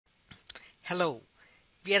Hello,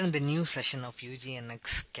 we are in the new session of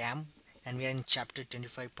UGNX CAM and we are in chapter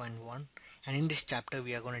 25.1, and in this chapter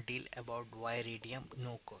we are going to deal about wire radium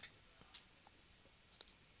no core.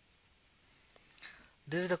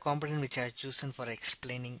 This is the component which I have chosen for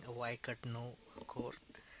explaining a wire cut no core.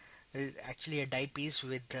 It is actually a die piece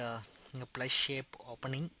with a plus shape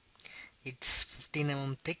opening. It's 15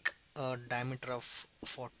 mm thick, a diameter of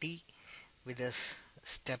 40 with a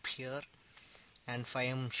step here and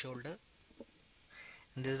 5 mm shoulder.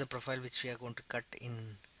 And this is the profile which we are going to cut in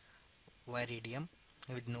wire radium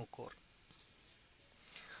with no core.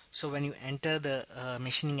 So when you enter the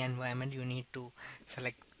machining environment, you need to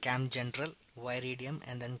select CAM General, wire radium,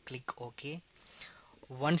 and then click OK.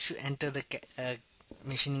 Once you enter the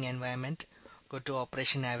machining environment, go to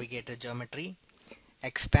Operation Navigator Geometry,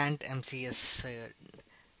 expand MCS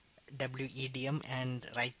WEDM, and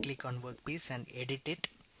right click on workpiece and edit it.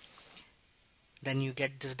 Then you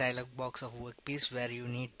get this dialog box of workpiece where you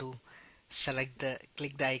need to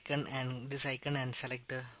click the icon and this icon and select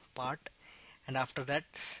the part, and after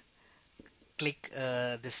that click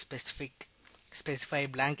the specify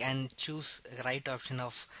blank and choose the right option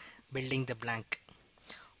of building the blank.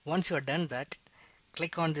 Once you are done that,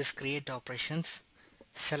 click on this create operations,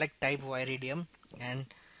 select type Viridium and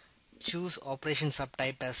choose operation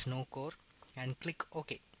subtype as no core and click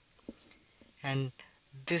OK. And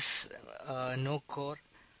this no core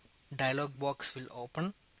dialog box will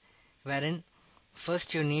open, wherein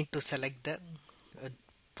first you need to select the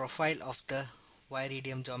profile of the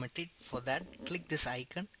Viridium geometry. For that, click this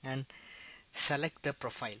icon and select the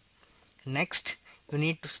profile. Next, you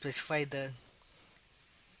need to specify the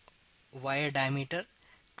wire diameter.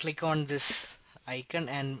 Click on this icon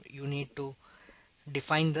and you need to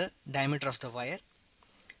define the diameter of the wire.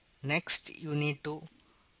 Next, you need to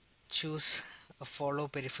choose a follow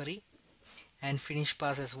periphery and finish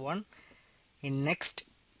pass as 1. In next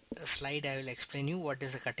slide, I will explain you what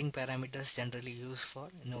is the cutting parameters generally used for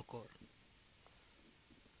no core.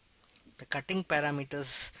 The cutting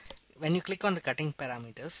parameters, when you click on the cutting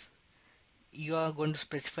parameters, you are going to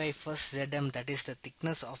specify first ZM, that is the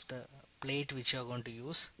thickness of the plate which you are going to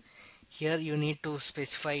use. Here you need to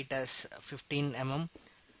specify it as 15 mm.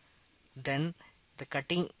 Then the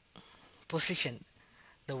cutting position,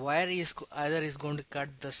 the wire is either is going to cut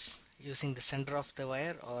this using the center of the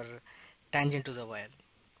wire or tangent to the wire.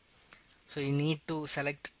 So you need to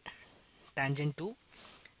select tangent to.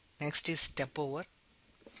 Next is step over.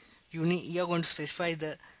 You are going to specify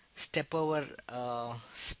the step over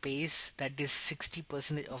space, that is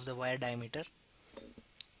 60% of the wire diameter,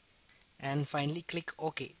 and finally click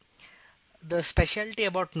OK. The specialty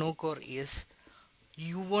about no core is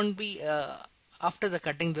you won't be after the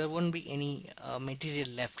cutting there won't be any material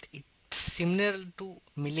left. It's similar to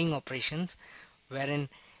milling operations, wherein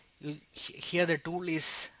here the tool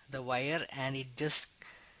is the wire and it just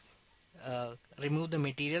remove the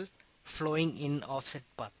material flowing in offset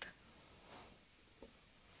path.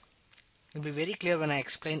 It will be very clear when I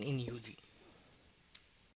explain in UG.